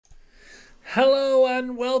Hello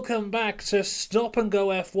and welcome back to Stop and Go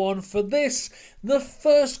F1 for the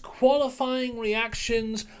first qualifying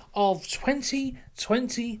reactions of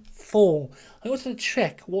 2024. I wanted to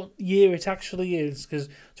check what year it actually is because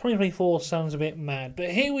 2024 sounds a bit mad. But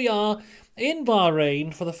here we are in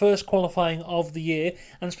Bahrain for the first qualifying of the year.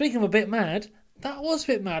 And speaking of a bit mad, that was a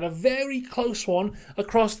bit mad. A very close one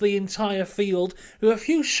across the entire field with a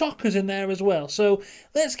few shockers in there as well. So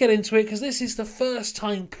let's get into it because this is the first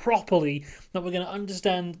time properly that we're going to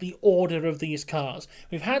understand the order of these cars.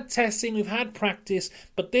 We've had testing, we've had practice,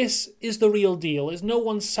 but this is the real deal. There's no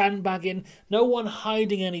one sandbagging, no one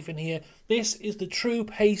hiding anything here. This is the true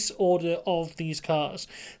pace order of these cars.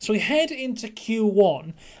 So we head into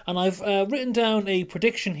Q1, and I've written down a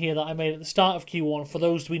prediction here that I made at the start of Q1 for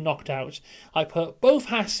those to be knocked out. I put both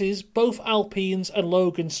Hasses, both Alpines, and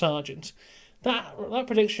Logan Sargent. That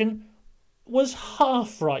prediction was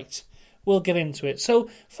half right. We'll get into it.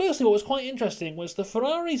 So, firstly, what was quite interesting was the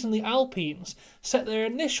Ferraris and the Alpines set their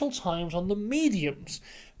initial times on the mediums,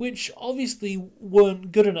 which obviously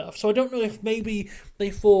weren't good enough. So I don't know if maybe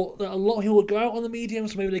they thought that a lot of people would go out on the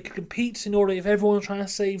mediums, maybe they could compete in order if everyone's trying to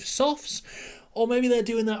save softs, or maybe they're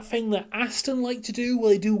doing that thing that Aston like to do,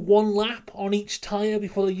 where they do one lap on each tyre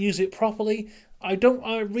before they use it properly. I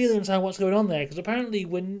really understand what's going on there, because apparently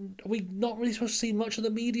we're not really supposed to see much of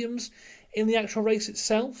the mediums in the actual race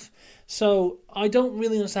itself. So I don't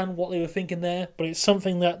really understand what they were thinking there, but it's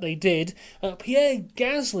something that they did. Pierre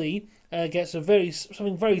Gasly gets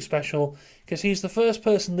something very special, because he's the first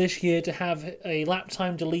person this year to have a lap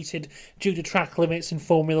time deleted due to track limits in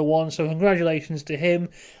Formula 1, so congratulations to him.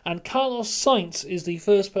 And Carlos Sainz is the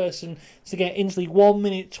first person to get into the 1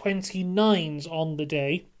 minute 29s on the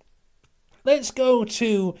day. Let's go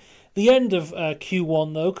to the end of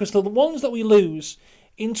Q1 though, because the ones that we lose,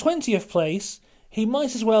 in 20th place, he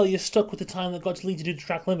might as well be stuck with the time that got deleted due to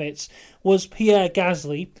track limits, was Pierre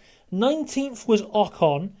Gasly. 19th was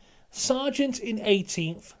Ocon. Sargent in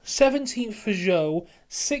 18th. 17th for Zhou.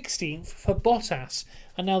 16th for Bottas.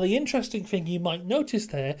 And now the interesting thing you might notice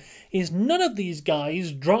there is none of these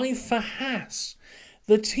guys drive for Haas.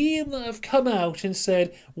 The team that have come out and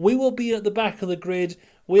said, we will be at the back of the grid,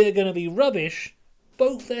 we're going to be rubbish,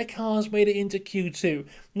 both their cars made it into Q2.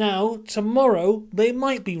 Now, tomorrow, they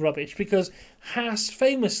might be rubbish because Haas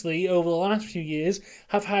famously, over the last few years,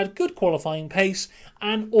 have had good qualifying pace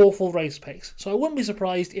and awful race pace. So I wouldn't be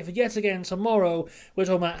surprised if yet again tomorrow we're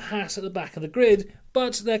talking about Haas at the back of the grid,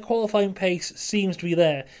 but their qualifying pace seems to be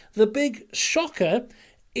there. The big shocker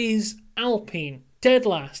is Alpine. Dead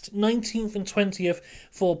last, 19th and 20th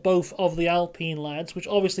for both of the Alpine lads, which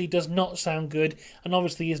obviously does not sound good and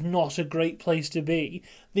obviously is not a great place to be.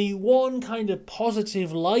 The one kind of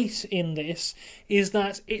positive light in this is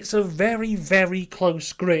that it's a very, very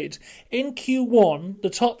close grid. In Q1,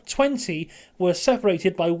 the top 20 were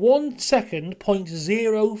separated by 1 second,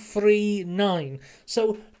 0.039.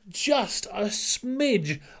 So just a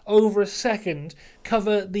smidge over a second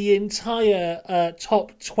cover the entire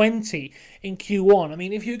top 20 in Q1. I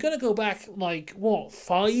mean, if you're going to go back,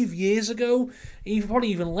 5 years ago, even probably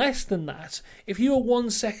even less than that, if you were 1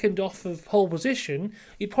 second off of pole position,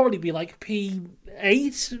 you'd probably be like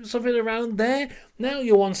P8, something around there. Now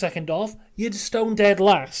you're 1 second off, you're stone dead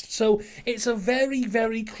last. So it's a very,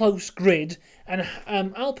 very close grid, and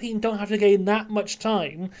Alpine don't have to gain that much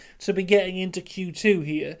time to be getting into Q2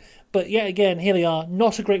 here. But yet again, here they are,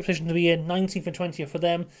 not a great position to be in, 19th and 20th for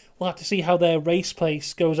them. We'll have to see how their race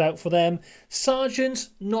pace goes out for them. Sargent,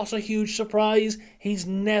 not a huge surprise. He's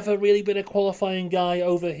never really been a qualifying guy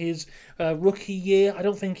over his rookie year. I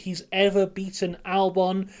don't think he's ever beaten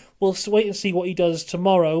Albon. We'll wait and see what he does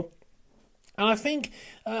tomorrow. And I think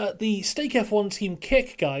the Stake F1 team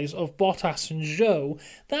kick, guys, of Bottas and Zhou,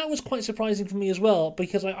 that was quite surprising for me as well,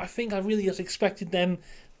 because I think I really just expected them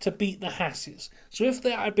to beat the Hasses. So if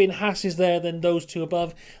there had been Hasses there, then those two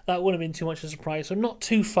above, that wouldn't have been too much of a surprise. So not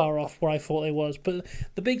too far off where I thought they was. But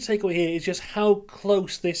the big takeaway here is just how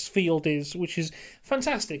close this field is, which is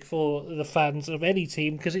fantastic for the fans of any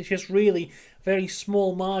team, because it's just really very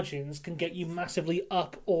small margins can get you massively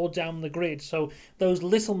up or down the grid. So those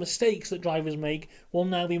little mistakes that drivers make will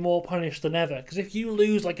now be more punished than ever. Because if you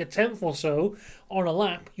lose like a tenth or so on a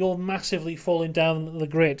lap, you're massively falling down the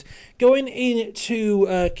grid. Going into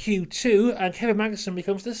Q2, and Kevin Magnussen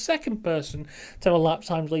becomes the second person to have a lap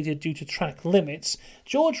time deleted due to track limits.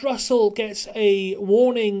 George Russell gets a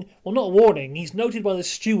warning, well, not a warning, he's noted by the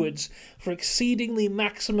stewards for exceeding the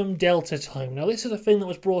maximum delta time. Now, this is a thing that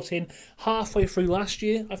was brought in halfway through last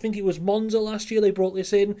year. I think it was Monza last year they brought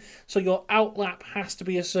this in. So your outlap has to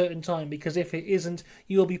be a certain time, because if it isn't,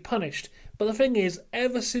 you'll be punished. But the thing is,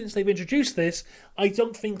 ever since they've introduced this, I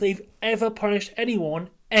don't think they've ever punished anyone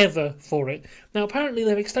ever for it. Now, apparently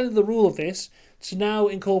they've extended the rule of this to now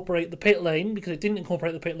incorporate the pit lane, because it didn't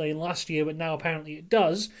incorporate the pit lane last year, but now apparently it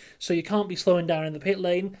does. So you can't be slowing down in the pit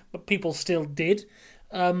lane, but people still did.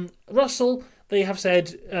 Russell, they have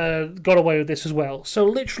said, got away with this as well. So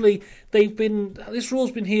literally, this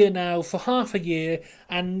rule's been here now for half a year,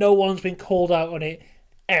 and no one's been called out on it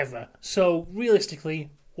ever. So realistically,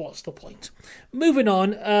 what's the point? Moving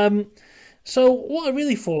on. So what I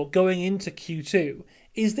really thought going into Q2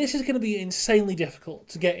 is this is going to be insanely difficult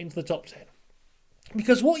to get into the top 10.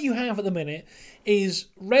 Because what you have at the minute is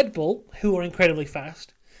Red Bull, who are incredibly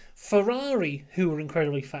fast, Ferrari, who are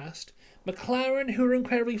incredibly fast, McLaren, who are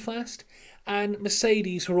incredibly fast, and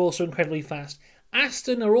Mercedes, who are also incredibly fast.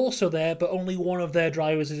 Aston are also there, but only one of their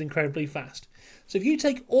drivers is incredibly fast. So if you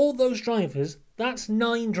take all those drivers, that's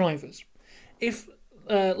 9 drivers. If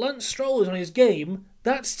Lance Stroll is on his game,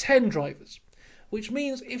 that's 10 drivers. Which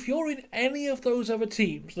means if you're in any of those other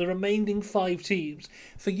teams, the remaining 5 teams,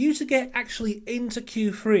 for you to get actually into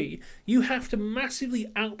Q3, you have to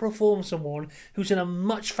massively outperform someone who's in a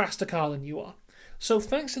much faster car than you are. So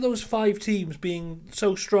thanks to those 5 teams being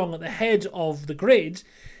so strong at the head of the grid,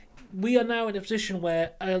 we are now in a position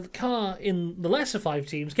where a car in the lesser 5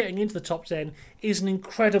 teams getting into the top 10 is an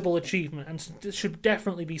incredible achievement and should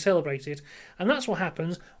definitely be celebrated. And that's what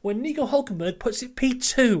happens when Nico Hülkenberg puts it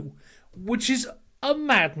P2, which is a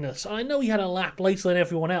madness. I know he had a lap later than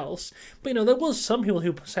everyone else, but there was some people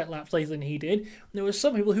who set laps later than he did, and there were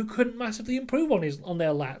some people who couldn't massively improve on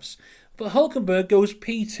their laps. But Hülkenberg goes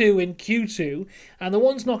P2 in Q2, and the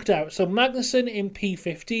one's knocked out. So Magnussen in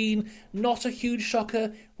P15, not a huge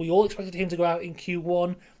shocker. We all expected him to go out in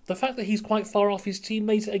Q1. The fact that he's quite far off his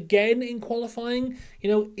teammates again in qualifying,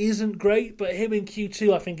 isn't great, but him in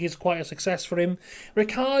Q2 I think is quite a success for him.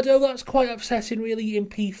 Ricciardo, that's quite upsetting really, in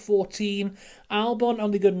P14. Albon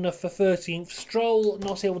only good enough for 13th. Stroll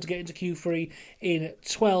not able to get into Q3 in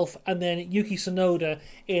 12th. And then Yuki Tsunoda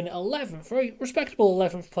in 11th. Very respectable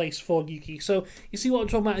 11th place for Yuki. So you see what I'm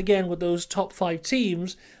talking about again with those top 5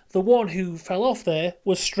 teams. The one who fell off there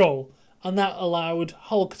was Stroll, and that allowed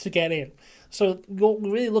Hulk to get in. So what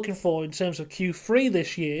we're really looking for in terms of Q3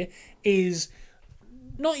 this year is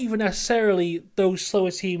not even necessarily those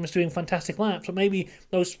slower teams doing fantastic laps, but maybe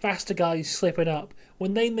those faster guys slipping up.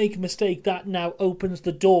 When they make a mistake, that now opens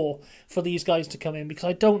the door for these guys to come in, because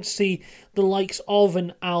I don't see the likes of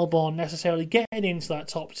an Albon necessarily getting into that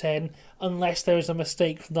top 10 unless there is a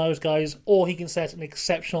mistake from those guys, or he can set an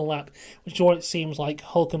exceptional lap, which is what it seems like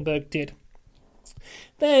Hülkenberg did.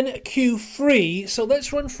 Then Q3, so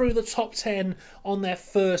let's run through the top 10 on their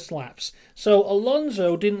first laps. So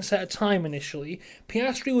Alonso didn't set a time initially.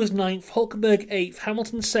 Piastri was 9th, Hülkenberg 8th,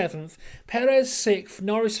 Hamilton 7th, Perez 6th,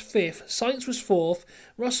 Norris 5th, Sainz was 4th,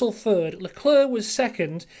 Russell 3rd, Leclerc was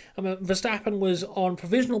 2nd, and Verstappen was on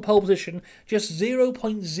provisional pole position, just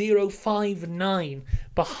 0.059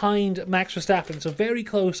 behind Max Verstappen, so very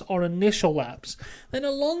close on initial laps. Then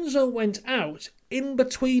Alonso went out in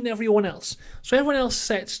between everyone else. So everyone else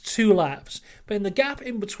sets 2 laps, but in the gap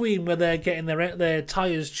in between where they're getting their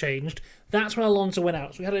tyres changed, that's when Alonso went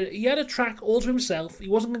out. So he had a track all to himself. He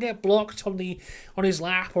wasn't going to get blocked on his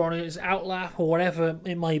lap or on his out lap or whatever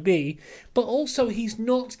it might be. But also he's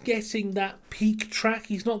not getting that peak track.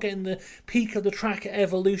 He's not getting the peak of the track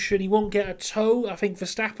evolution. He won't get a toe. I think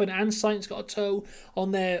Verstappen and Sainz got a toe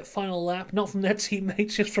on their final lap, not from their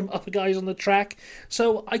teammates, just from other guys on the track.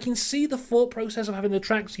 So I can see the thought process of having the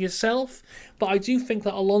track to yourself, but I do think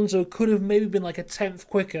that Alonso could have maybe been like a 10th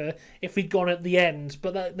quicker if he'd gone at the end.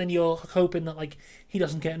 But then you're hoping that he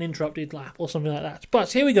doesn't get an interrupted lap or something like that.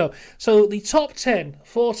 But here we go. So the top 10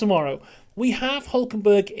 for tomorrow. We have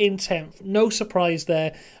Hülkenberg in 10th. No surprise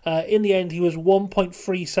there. In the end, he was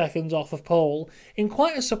 1.3 seconds off of pole. In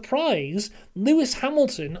quite a surprise, Lewis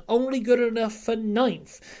Hamilton only good enough for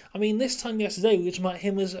 9th. I mean, this time yesterday, we were talking about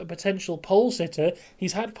him as a potential pole sitter.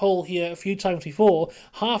 He's had pole here a few times before.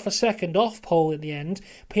 Half a second off pole in the end.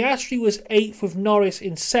 Piastri was 8th with Norris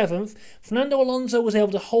in 7th. Fernando Alonso was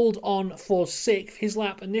able to hold on for 6th. His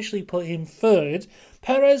lap initially put him 3rd.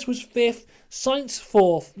 Perez was 5th, Sainz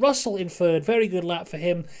 4th, Russell in 3rd, very good lap for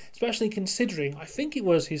him, especially considering, I think it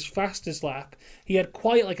was his fastest lap. He had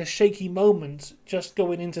quite a shaky moment just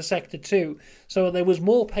going into Sector 2, so there was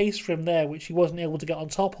more pace for him there, which he wasn't able to get on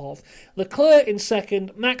top of. Leclerc in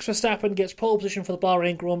 2nd, Max Verstappen gets pole position for the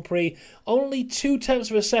Bahrain Grand Prix, only 0.2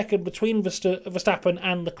 of a second between Verstappen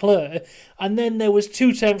and Leclerc, and then there was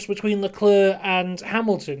 0.2 between Leclerc and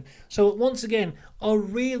Hamilton. So once again, a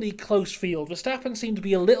really close field. Verstappen seemed to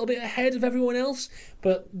be a little bit ahead of everyone else,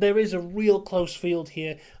 but there is a real close field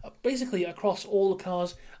here. basically across all the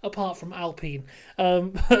cars apart from Alpine.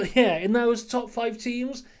 But yeah, in those top 5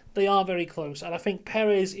 teams, they are very close, and I think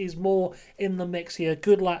Perez is more in the mix here.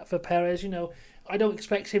 Good lap for Perez. I don't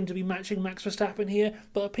expect him to be matching Max Verstappen here,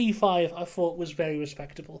 but a P5 I thought was very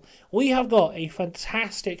respectable. We have got a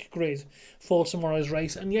fantastic grid for tomorrow's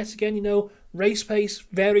race, and yet again, race pace,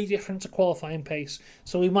 very different to qualifying pace,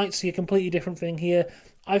 so we might see a completely different thing here.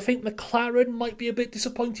 I think McLaren might be a bit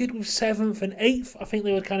disappointed with 7th and 8th. I think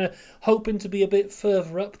they were kind of hoping to be a bit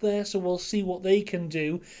further up there, so we'll see what they can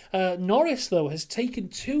do. Norris, though, has taken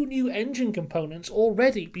 2 new engine components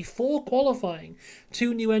already before qualifying.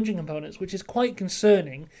 2 new engine components, which is quite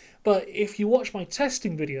concerning. But if you watch my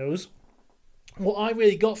testing videos, what I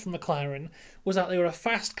really got from McLaren was that they were a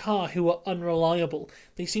fast car who were unreliable.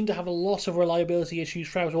 They seem to have a lot of reliability issues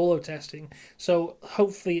throughout all of testing. So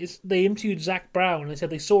hopefully they interviewed Zach Brown and they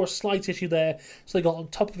said they saw a slight issue there, so they got on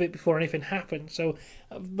top of it before anything happened. So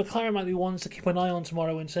McLaren might be ones to keep an eye on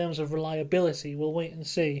tomorrow in terms of reliability. We'll wait and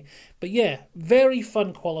see. But yeah, very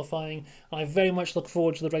fun qualifying. I very much look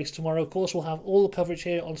forward to the race tomorrow. Of course, we'll have all the coverage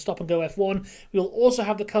here on Stop and Go F1. We'll also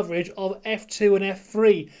have the coverage of F2 and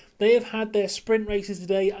F3. They have had their sprint races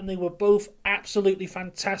today, and they were both absolutely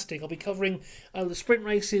fantastic. I'll be covering the sprint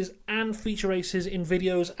races and feature races in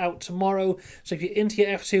videos out tomorrow. So if you're into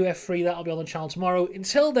your F2, F3, that'll be on the channel tomorrow.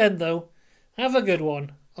 Until then, though, have a good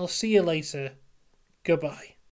one. I'll see you later. Goodbye.